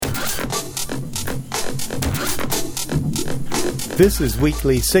This is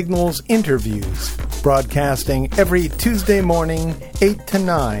Weekly Signals Interviews, broadcasting every Tuesday morning, 8 to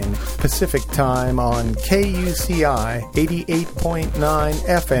 9 Pacific Time on KUCI 88.9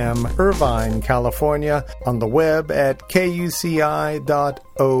 FM, Irvine, California, on the web at kuci.org.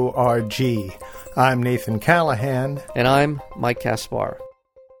 I'm Nathan Callahan. And I'm Mike Kaspar.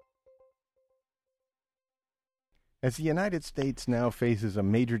 As the United States now faces a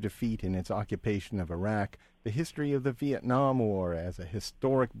major defeat in its occupation of Iraq, the history of the Vietnam War as a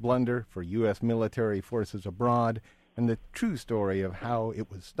historic blunder for U.S. military forces abroad, and the true story of how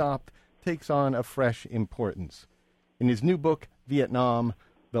it was stopped, takes on a fresh importance. In his new book, Vietnam,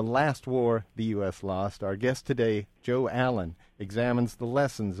 The Last War the U.S. Lost, our guest today, Joe Allen, examines the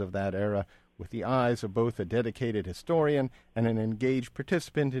lessons of that era with the eyes of both a dedicated historian and an engaged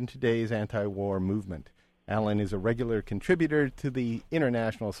participant in today's anti-war movement. Allen is a regular contributor to the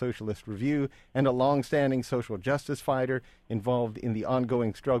International Socialist Review and a long-standing social justice fighter involved in the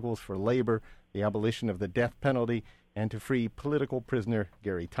ongoing struggles for labor, the abolition of the death penalty, and to free political prisoner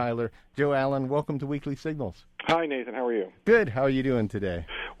Gary Tyler. Joe Allen, welcome to Weekly Signals. Hi, Nathan. How are you? Good. How are you doing today?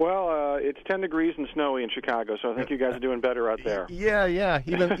 Well, it's 10 degrees and snowy in Chicago, so I think you guys are doing better out there. Yeah.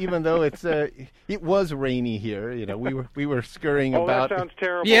 Even though it was rainy here, you know, we were scurrying about. Oh, that sounds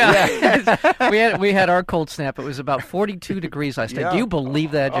terrible. Yeah. we had our cold snap. It was about 42 degrees last night. Do you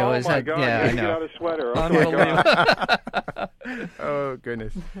believe that, Joe? Oh, my God. Yeah, I know. Get out a sweater. Unbelievable. Oh,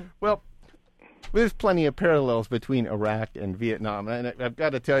 goodness. Well, there's plenty of parallels between Iraq and Vietnam, and I've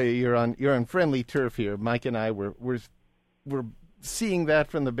got to tell you, you're on friendly turf here. Mike and I were seeing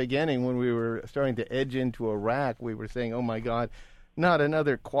that from the beginning when we were starting to edge into Iraq. We were saying, "Oh my God, not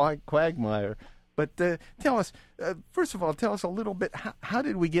another quagmire." But tell us, first of all, tell us a little bit. How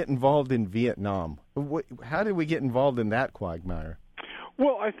did we get involved in Vietnam? How did we get involved in that quagmire?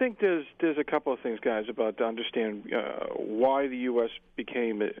 Well, I think there's a couple of things, guys, about to understand why the U.S.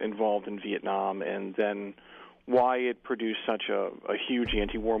 became involved in Vietnam and then why it produced such a huge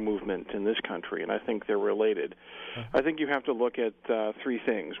anti-war movement in this country, and I think they're related. I think you have to look at three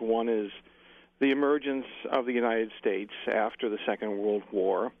things. One is the emergence of the United States after the Second World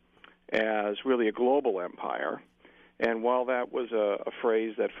War as really a global empire, and while that was a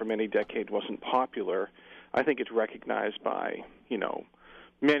phrase that for many decades wasn't popular, I think it's recognized by,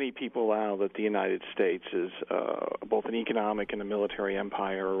 many people now that the United States is both an economic and a military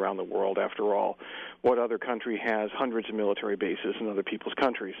empire around the world. After all, what other country has hundreds of military bases in other people's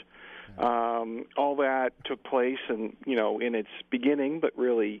countries? All that took place in its beginning, but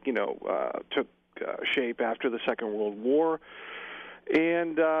really, took shape after the Second World War.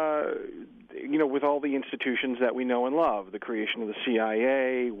 And, with all the institutions that we know and love, the creation of the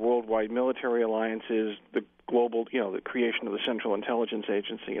CIA, worldwide military alliances, the global, the creation of the Central Intelligence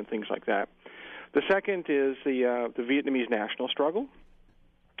Agency and things like that. The second is the Vietnamese national struggle,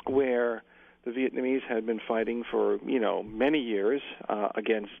 where the Vietnamese had been fighting for, many years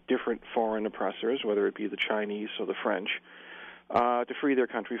against different foreign oppressors, whether it be the Chinese or the French, to free their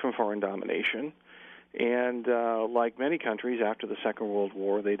country from foreign domination. And like many countries after the Second World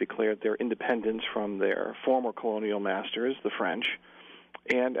War, they declared their independence from their former colonial masters, the French,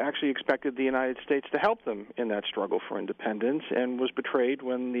 and actually expected the United States to help them in that struggle for independence, and was betrayed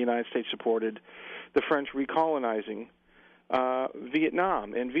when the United States supported the French recolonizing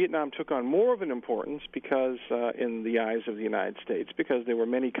Vietnam. And Vietnam took on more of an importance because, in the eyes of the United States, because there were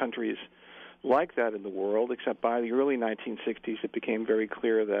many countries like that in the world, except by the early 1960s it became very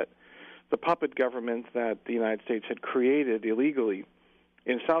clear that the puppet government that the United States had created illegally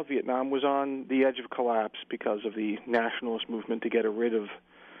in South Vietnam was on the edge of collapse because of the nationalist movement to get rid of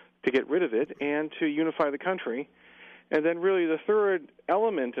it and to unify the country. And then really the third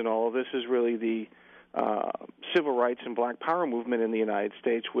element in all of this is really the civil rights and black power movement in the United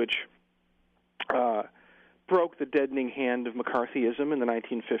States, which broke the deadening hand of McCarthyism in the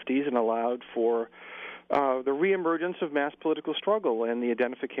 1950s and allowed for the reemergence of mass political struggle and the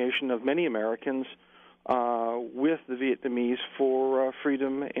identification of many Americans with the Vietnamese for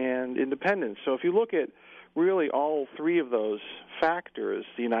freedom and independence. So if you look at really all three of those factors,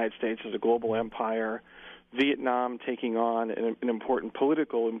 the United States as a global empire, Vietnam taking on an important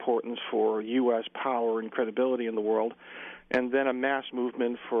political importance for U.S. power and credibility in the world, and then a mass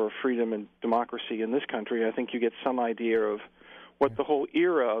movement for freedom and democracy in this country, I think you get some idea of what the whole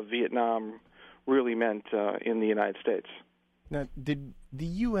era of Vietnam really meant in the United States. Now, did the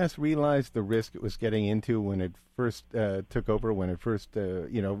U.S. realize the risk it was getting into when it first took over, when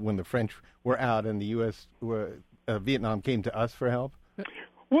the French were out and the U.S. Vietnam came to us for help?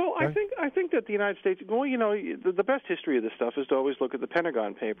 Well, I think that the United States, the best history of this stuff is to always look at the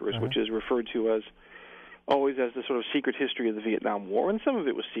Pentagon Papers, which is referred to as always as the sort of secret history of the Vietnam War, and some of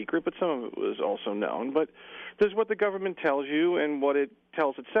it was secret, but some of it was also known. But there's what the government tells you and what it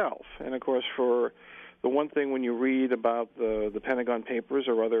tells itself. And, of course, for the one thing when you read about the Pentagon Papers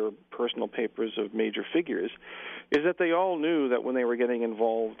or other personal papers of major figures is that they all knew that when they were getting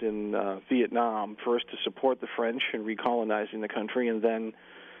involved in Vietnam, first to support the French in recolonizing the country and then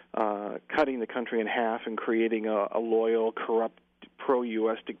cutting the country in half and creating a loyal, corrupt,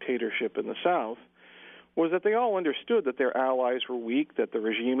 pro-U.S. dictatorship in the South, was that they all understood that their allies were weak, that the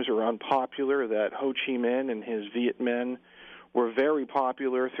regimes were unpopular, that Ho Chi Minh and his Viet Minh were very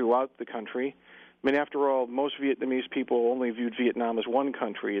popular throughout the country. I mean, after all, most Vietnamese people only viewed Vietnam as one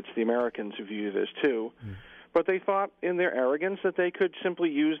country. It's the Americans who viewed it as two. But they thought in their arrogance that they could simply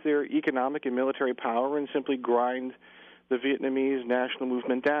use their economic and military power and simply grind the Vietnamese national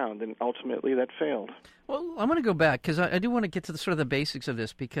movement down, and ultimately that failed. Well, I'm going to go back because I do want to get to the sort of the basics of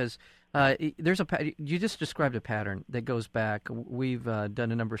this because there's you just described a pattern that goes back. We've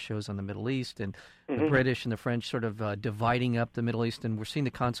done a number of shows on the Middle East and the British and the French sort of dividing up the Middle East, and we're seeing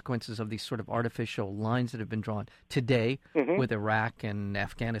the consequences of these sort of artificial lines that have been drawn today with Iraq and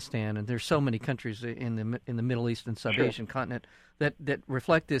Afghanistan, and there's so many countries in the Middle East and Sub-Asian continent that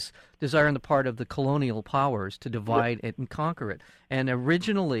reflect this desire on the part of the colonial powers to divide it and conquer it. And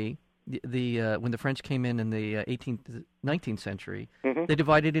originally, when the French came in the 18th, 19th century, they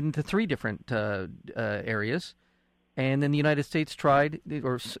divided it into three different areas, and then the United States tried,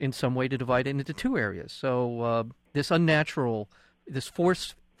 or in some way, to divide it into two areas. So this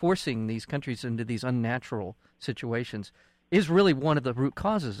forcing these countries into these unnatural situations is really one of the root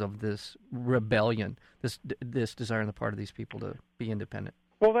causes of this rebellion, this desire on the part of these people to be independent.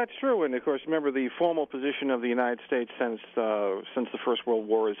 Well, that's true, and of course, remember the formal position of the United States since the First World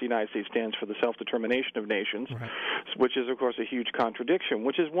War is the United States stands for the self-determination of nations, which is, of course, a huge contradiction,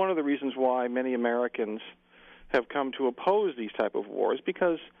 which is one of the reasons why many Americans have come to oppose these type of wars,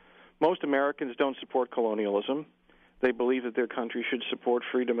 because most Americans don't support colonialism. They believe that their country should support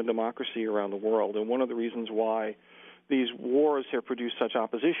freedom and democracy around the world, and one of the reasons why these wars have produced such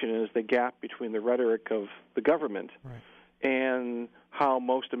opposition is the gap between the rhetoric of the government and how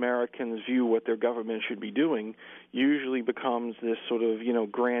most Americans view what their government should be doing usually becomes this sort of,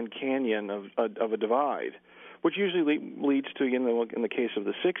 Grand Canyon of a divide, which usually leads to, in the case of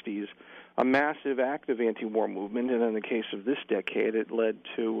the 60s, a massive active anti-war movement, and in the case of this decade, it led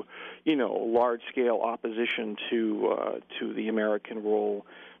to, large-scale opposition to the American role,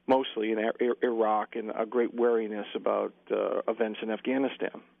 mostly in Iraq, and a great wariness about events in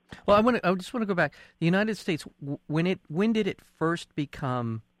Afghanistan. Well, I just want to go back. The United States, when did it first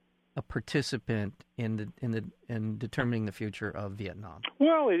become a participant in determining the future of Vietnam?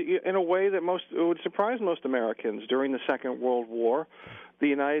 Well, in a way that it would surprise most Americans. During the Second World War, the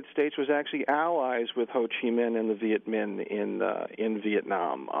United States was actually allies with Ho Chi Minh and the Viet Minh in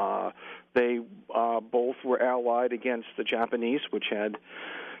Vietnam. They both were allied against the Japanese, which had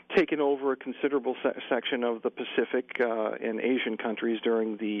taken over a considerable section of the Pacific and Asian countries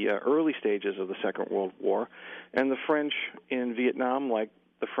during the early stages of the Second World War. And the French in Vietnam, like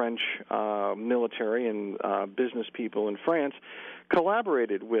the French military and business people in France,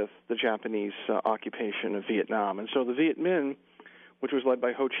 collaborated with the Japanese occupation of Vietnam. And so the Viet Minh, which was led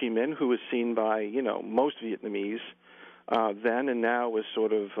by Ho Chi Minh, who was seen by, most Vietnamese then and now was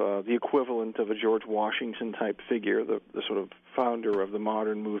sort of the equivalent of a George Washington-type figure, the sort of founder of the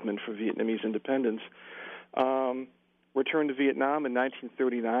modern movement for Vietnamese independence, returned to Vietnam in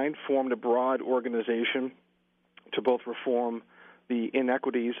 1939, formed a broad organization to both reform the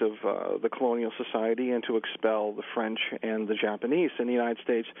inequities of the colonial society and to expel the French and the Japanese. In the United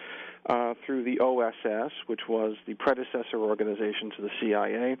States, through the OSS, which was the predecessor organization to the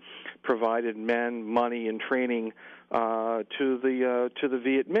CIA, provided men, money, and training to the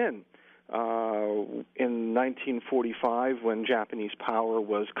Viet Minh. In 1945, when Japanese power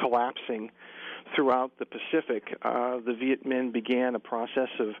was collapsing throughout the Pacific, the Viet Minh began a process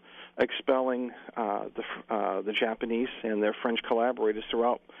of expelling the Japanese and their French collaborators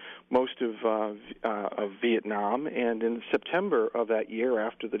throughout most of Vietnam. And in September of that year,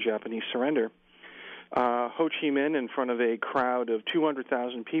 after the Japanese surrender, Ho Chi Minh, in front of a crowd of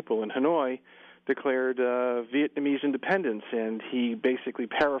 200,000 people in Hanoi, declared Vietnamese independence, and he basically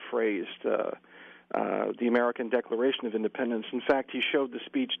paraphrased the American Declaration of Independence. In fact, he showed the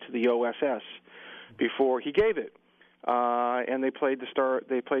speech to the OSS before he gave it, and they played the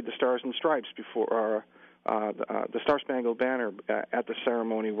Stars and Stripes before the Star Spangled Banner at the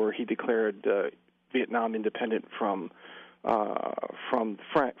ceremony where he declared Vietnam independent from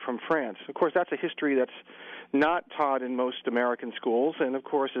France. Of course, that's a history that's not taught in most American schools, and of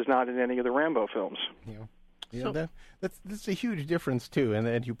course is not in any of the Rambo films. Yeah. Yeah, that's a huge difference too, and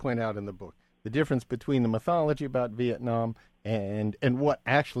as you point out in the book, the difference between the mythology about Vietnam and what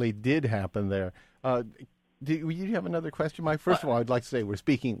actually did happen there. Do you have another question, Mike? First of all, I'd like to say we're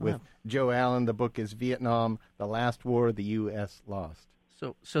speaking with Joe Allen. The book is Vietnam: The Last War the U.S. Lost.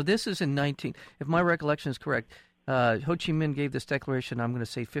 So this is in if my recollection is correct, Ho Chi Minh gave this declaration, I'm going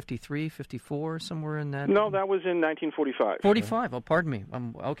to say 53, 54, somewhere in that. No, that was in 1945. 45. Oh, pardon me.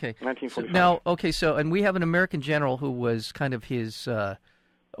 Okay. 1945. So and we have an American general who was kind of his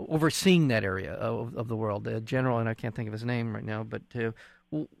overseeing that area of the world. The general, and I can't think of his name right now, but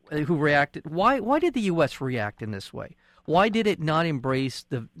who reacted. Why did the U.S. react in this way? Why did it not embrace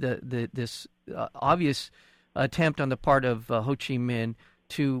this obvious attempt on the part of Ho Chi Minh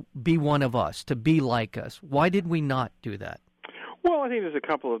to be one of us, to be like us? Why did we not do that? Well, I think there's a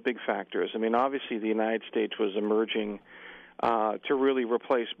couple of big factors. I mean, obviously the United States was emerging to really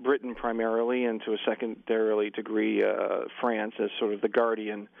replace Britain primarily, and to a secondarily degree France as sort of the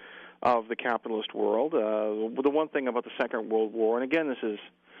guardian of the capitalist world. The one thing about the Second World War, and again, this is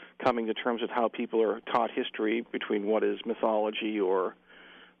coming to terms with how people are taught history between what is mythology or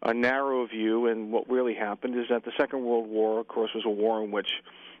a narrow view and what really happened, is that the Second World War, of course, was a war in which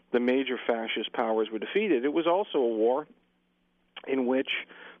the major fascist powers were defeated. It was also a war in which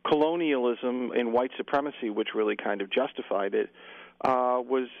colonialism and white supremacy, which really kind of justified it,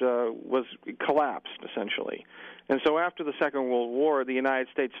 was collapsed, essentially. And so after the Second World War, the United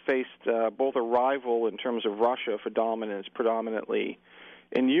States faced both a rival in terms of Russia for dominance predominantly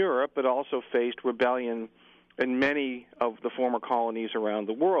in Europe, but also faced rebellion in many of the former colonies around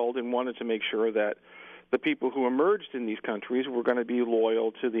the world, and wanted to make sure that the people who emerged in these countries were going to be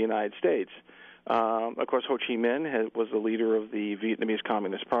loyal to the United States. Of course, Ho Chi Minh was the leader of the Vietnamese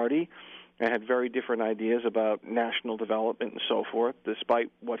Communist Party and had very different ideas about national development and so forth, despite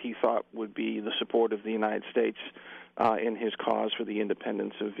what he thought would be the support of the United States in his cause for the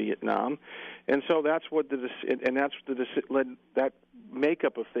independence of Vietnam. And so that's what that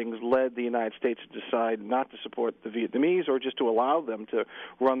makeup of things led the United States to decide not to support the Vietnamese, or just to allow them to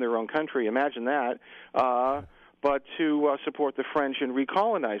run their own country. Imagine that. But to support the French in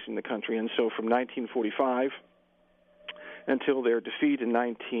recolonizing the country. And so from 1945 until their defeat in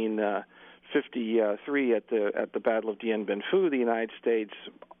 1953 at the Battle of Dien Bien Phu, the United States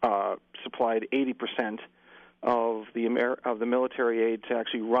supplied 80% of the military aid to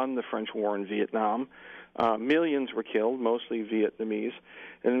actually run the French war in Vietnam. Millions were killed, mostly Vietnamese.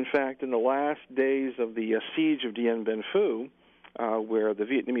 And in fact, in the last days of the siege of Dien Bien Phu, where the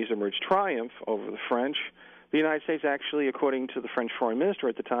Vietnamese emerged triumph over the French, the United States actually, according to the French foreign minister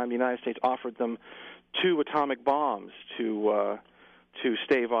at the time, the United States offered them 2 atomic bombs to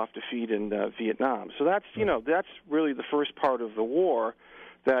stave off defeat in Vietnam. So that's really the first part of the war.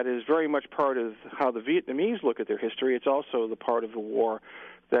 That is very much part of how the Vietnamese look at their history. It's also the part of the war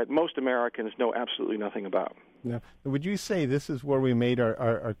that most Americans know absolutely nothing about. Now, would you say this is where we made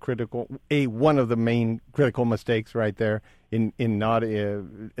our one of the main critical mistakes right there in not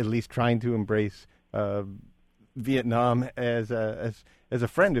at least trying to embrace Vietnam as a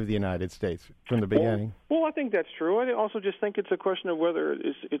friend of the United States from the beginning? Well, I think that's true. I also just think it's a question of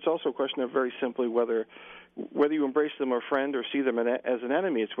it's also a question of very simply whether you embrace them as a friend or see them as an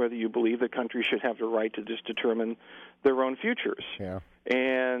enemy. It's whether you believe that countries should have the right to just determine their own futures. Yeah.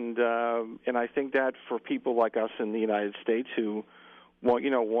 And I think that for people like us in the United States who want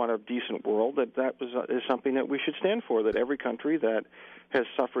a decent world, that is something that we should stand for. That every country that has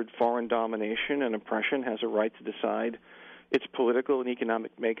suffered foreign domination and oppression has a right to decide its political and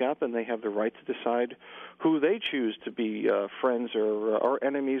economic makeup, and they have the right to decide who they choose to be friends or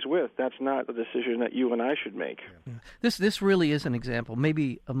enemies with. That's not a decision that you and I should make. Yeah. This really is an example,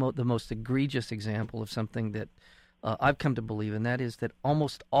 maybe the most egregious example of something that I've come to believe, and that is that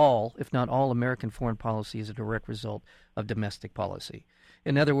almost all, if not all, American foreign policy is a direct result of domestic policy.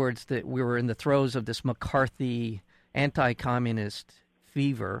 In other words, that we were in the throes of this McCarthy anti-communist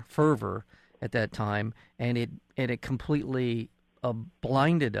fervor at that time, and it completely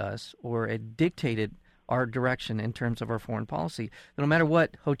blinded us, or it dictated our direction in terms of our foreign policy. No matter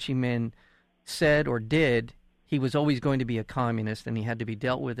what Ho Chi Minh said or did, he was always going to be a communist, and he had to be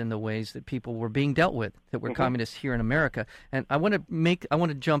dealt with in the ways that people were being dealt with that were communists here in America. And I want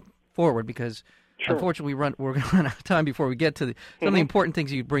to jump forward because unfortunately we're going to run out of time before we get to some of the important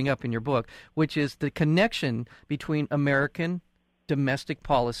things you bring up in your book, which is the connection between American domestic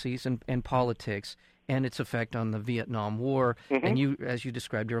policies and politics and its effect on the Vietnam War, and as you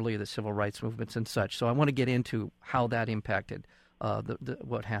described earlier, the civil rights movements and such. So I want to get into how that impacted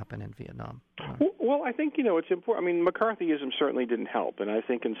what happened in Vietnam. Well, I think it's important. I mean, McCarthyism certainly didn't help, and I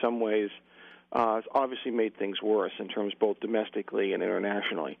think in some ways has obviously made things worse in terms both domestically and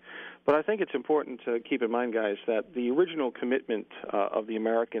internationally. But I think it's important to keep in mind, guys, that the original commitment of the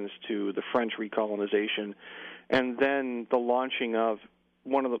Americans to the French recolonization, and then the launching of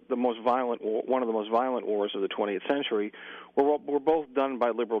one of the most violent wars of the 20th century, were both done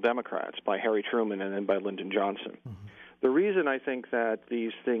by liberal Democrats, by Harry Truman and then by Lyndon Johnson. Mm-hmm. The reason I think that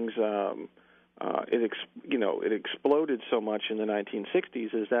these things it exploded so much in the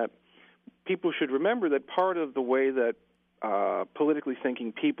 1960s is that people should remember that part of the way that politically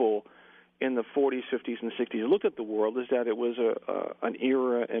thinking people in the 40s, 50s, and 60s looked at the world is that it was an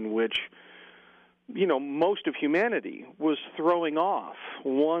era in which most of humanity was throwing off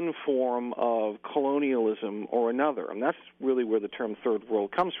one form of colonialism or another. And that's really where the term third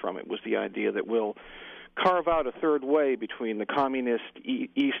world comes from. It was the idea that we'll carve out a third way between the communist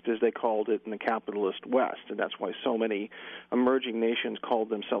East, as they called it, and the capitalist West. And that's why so many emerging nations called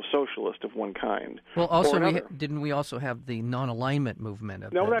themselves socialist of one kind. Well, also, didn't we also have the non-alignment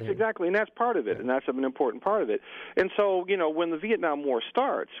movement? No, that's exactly, and that's part of it, and that's an important part of it. And so, when the Vietnam War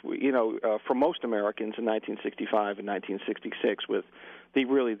starts, for most Americans in 1965 and 1966, with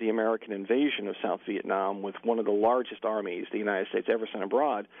the American invasion of South Vietnam with one of the largest armies the United States ever sent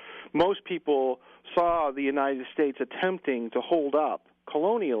abroad, most people saw the United States attempting to hold up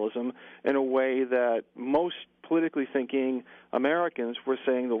colonialism in a way that most politically thinking Americans were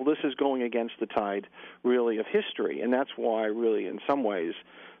saying, well, this is going against the tide, really, of history. And that's why, really, in some ways,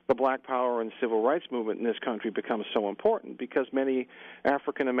 the Black Power and Civil Rights movement in this country becomes so important, because many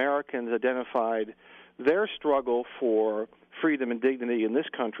African Americans identified their struggle for freedom and dignity in this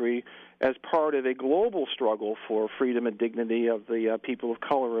country as part of a global struggle for freedom and dignity of the people of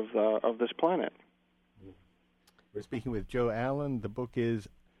color of this planet. We're speaking with Joe Allen. The book is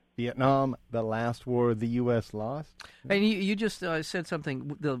Vietnam, the Last War the U.S. Lost. And you just said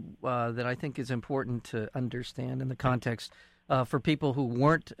something that I think is important to understand in the context for people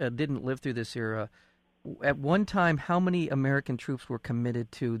who didn't live through this era. At one time, how many American troops were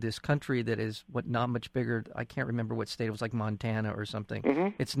committed to this country that is not much bigger? I can't remember what state. It was like Montana or something. Mm-hmm.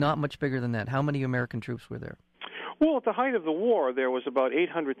 It's not much bigger than that. How many American troops were there? Well, at the height of the war, there was about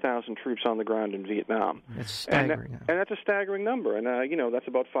 800,000 troops on the ground in Vietnam. It's staggering. And that's a staggering number. And, that's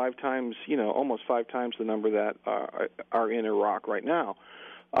about almost 5 times the number that are in Iraq right now.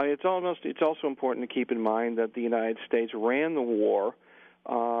 It's also important to keep in mind that the United States ran the war,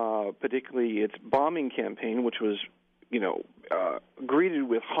 particularly its bombing campaign, which was, greeted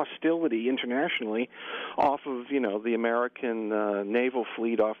with hostility internationally off of, the American naval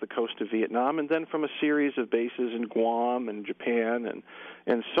fleet off the coast of Vietnam, and then from a series of bases in Guam and Japan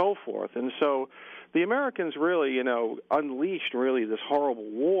and so forth. And so the Americans really, unleashed really this horrible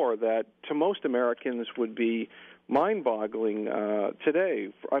war that to most Americans would be mind-boggling today.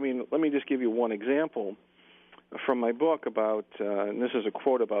 I mean, let me just give you one example from my book about, and this is a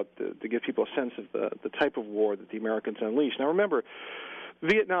quote about to give people a sense of the type of war that the Americans unleashed. Now remember,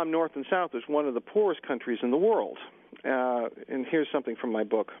 Vietnam, North and South, is one of the poorest countries in the world. And here's something from my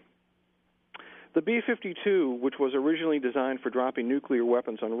book. The B-52, which was originally designed for dropping nuclear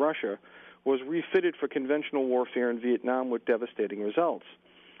weapons on Russia, was refitted for conventional warfare in Vietnam with devastating results.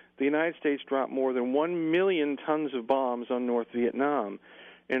 The United States dropped more than 1 million tons of bombs on North Vietnam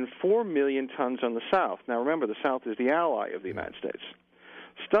and 4 million tons on the South. Now, remember, the South is the ally of the United States.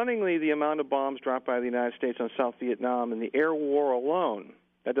 Stunningly, the amount of bombs dropped by the United States on South Vietnam in the air war alone,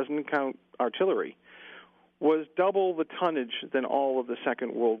 that doesn't count artillery, was double the tonnage than all of the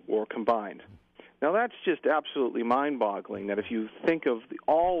Second World War combined. Now, that's just absolutely mind-boggling, that if you think of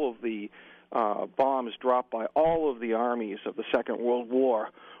all of the bombs dropped by all of the armies of the Second World War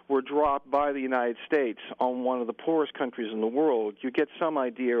were dropped by the United States on one of the poorest countries in the world, you get some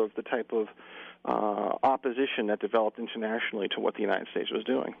idea of the type of opposition that developed internationally to what the United States was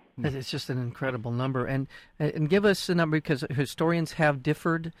doing. It's just an incredible number. And give us a number, because historians have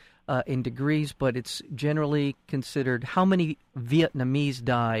differed in degrees, but it's generally considered how many Vietnamese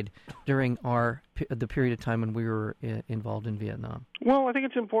died during the period of time when we were involved in Vietnam. Well, I think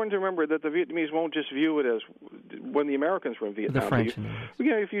it's important to remember that the Vietnamese won't just view it as when the Americans were in Vietnam. The French.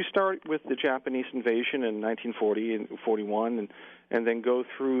 If you start with the Japanese invasion in 1940 and 41, and then go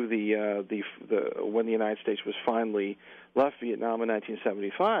through the when the United States was finally left Vietnam in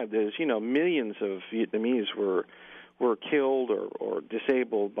 1975, there's millions of Vietnamese were killed or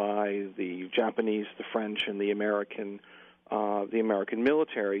disabled by the Japanese, the French, and the American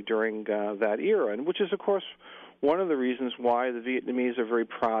military during that era, and which is, of course, one of the reasons why the Vietnamese are very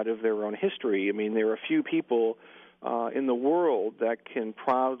proud of their own history. I mean, there are a few people in the world that can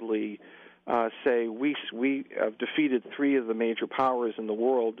proudly say we have defeated three of the major powers in the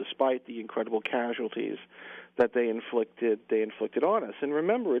world despite the incredible casualties that they inflicted on us. And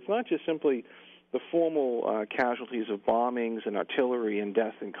remember, it's not just simply the formal casualties of bombings and artillery and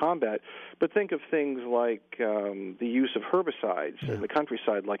death in combat, but think of things like the use of herbicides in the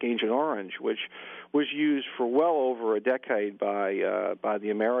countryside, like Agent Orange, which was used for well over a decade by the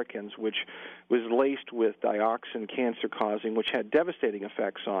Americans, which was laced with dioxin, cancer-causing, which had devastating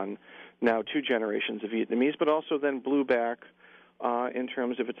effects on now two generations of Vietnamese, but also then blew back in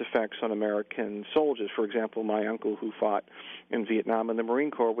terms of its effects on American soldiers. For example, my uncle who fought in Vietnam in the Marine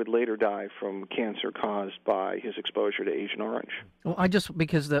Corps would later die from cancer caused by his exposure to Agent Orange. Well,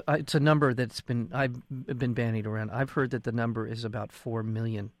 because it's a number I've been bandied around. I've heard that the number is about 4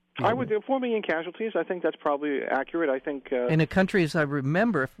 million. I would do 4 million casualties. I think that's probably accurate. I think in a country, as I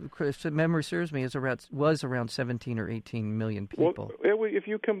remember, if memory serves me, was around 17 or 18 million people. Well, if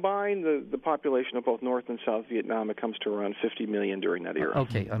you combine the population of both North and South Vietnam, it comes to around 50 million during that era.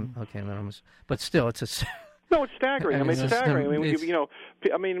 Okay, but still, it's a. No, it's staggering. It's staggering.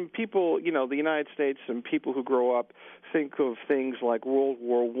 People, the United States and people who grow up think of things like World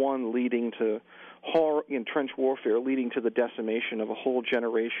War I leading to horror in trench warfare, leading to the decimation of a whole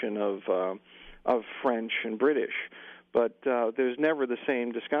generation of French and British. But there's never the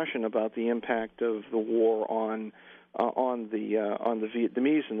same discussion about the impact of the war on the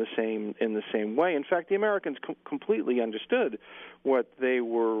Vietnamese in the same way. In fact, the Americans completely understood what they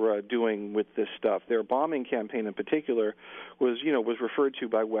were doing with this stuff. Their bombing campaign, in particular, was referred to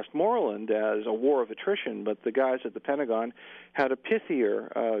by Westmoreland as a war of attrition. But the guys at the Pentagon had a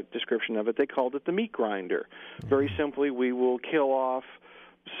pithier description of it. They called it the meat grinder. Very simply, we will kill off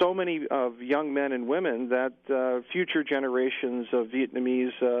so many of young men and women that future generations of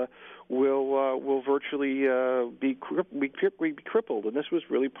Vietnamese will virtually be crippled, and this was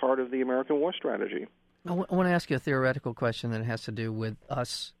really part of the American war strategy. I want to ask you a theoretical question that has to do with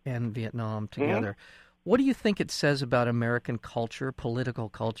us and Vietnam together. What do you think it says about American culture, political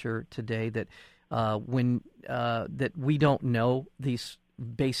culture today, that that we don't know these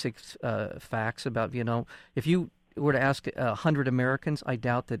basic facts about Vietnam? If you were to ask 100 Americans, I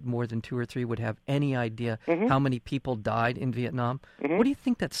doubt that more than 2 or 3 would have any idea how many people died in Vietnam. What do you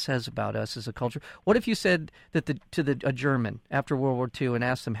think that says about us as a culture? What if you said that a German after World War II and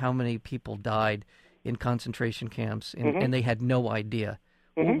asked them how many people died in concentration camps and they had no idea?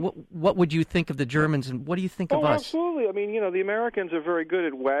 What would you think of the Germans, and what do you think of us? Absolutely. I mean, the Americans are very good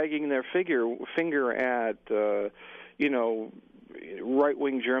at wagging their finger at,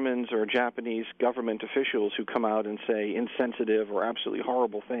 right-wing Germans or Japanese government officials who come out and say insensitive or absolutely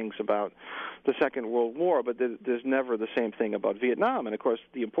horrible things about the Second World War, but there's never the same thing about Vietnam. And, of course,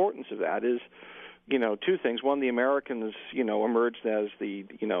 the importance of that is, two things. One, the Americans, emerged as the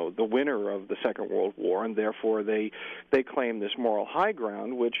winner of the Second World War, and therefore they claim this moral high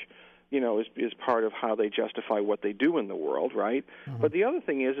ground, which is part of how they justify what they do in the world, right? But the other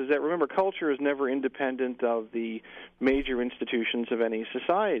thing is that, remember, culture is never independent of the major institutions of any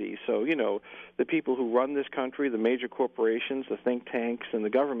society. So, the people who run this country, the major corporations, the think tanks, and the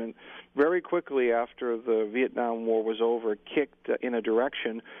government, very quickly after the Vietnam War was over, kicked in a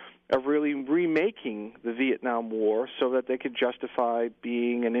direction of really remaking the Vietnam War so that they could justify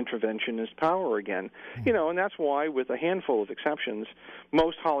being an interventionist power again. And that's why, with a handful of exceptions,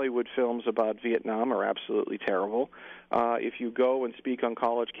 most Hollywood films about Vietnam are absolutely terrible. If you go and speak on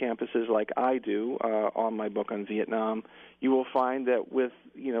college campuses like I do on my book on Vietnam, you will find that with,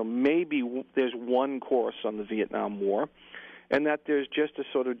 maybe there's one course on the Vietnam War, and that there's just a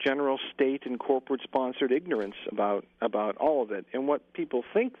sort of general state and corporate-sponsored ignorance about all of it. And what people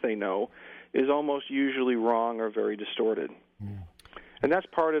think they know is almost usually wrong or very distorted. And that's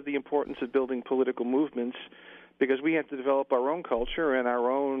part of the importance of building political movements, because we have to develop our own culture and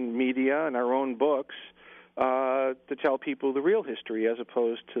our own media and our own books to tell people the real history, as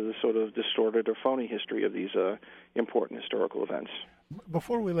opposed to the sort of distorted or phony history of these important historical events.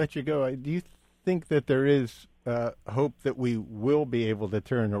 Before we let you go, do you think that there is hope that we will be able to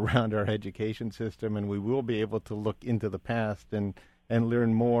turn around our education system, and we will be able to look into the past and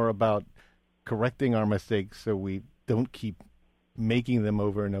learn more about correcting our mistakes so we don't keep making them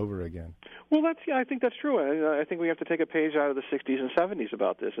over and over again? Well, I think that's true. I think we have to take a page out of the 60s and 70s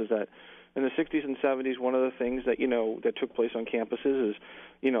about this, is that in the 60s and 70s, one of the things that, that took place on campuses is,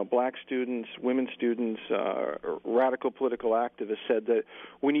 black students, women students, radical political activists said that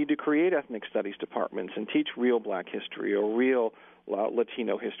we need to create ethnic studies departments and teach real black history or real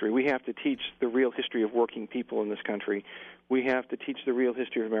Latino history. We have to teach the real history of working people in this country. We have to teach the real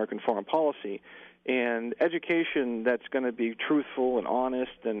history of American foreign policy. And education that's going to be truthful and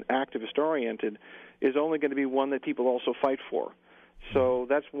honest and activist-oriented is only going to be one that people also fight for. So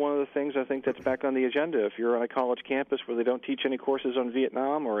that's one of the things I think that's back on the agenda. If you're on a college campus where they don't teach any courses on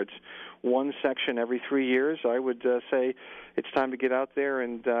Vietnam, or it's one section every 3 years, I would say it's time to get out there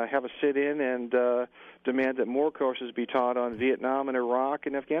and have a sit-in and demand that more courses be taught on Vietnam and Iraq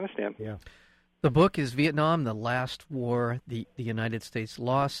and Afghanistan. Yeah. The book is Vietnam, the Last War the United States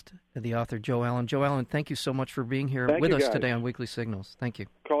Lost. The author, Joe Allen. Joe Allen, thank you so much for being here with us today on Weekly Signals. Thank you.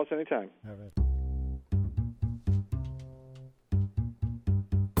 Call us anytime. All right.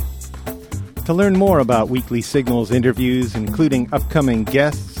 To learn more about Weekly Signals interviews, including upcoming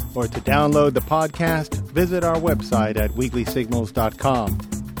guests, or to download the podcast, visit our website at weeklysignals.com.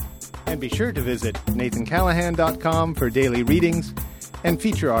 And be sure to visit nathancallahan.com for daily readings and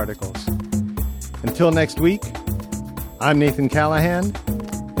feature articles. Until next week, I'm Nathan Callahan.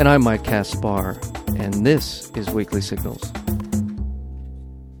 And I'm Mike Kaspar, and this is Weekly Signals.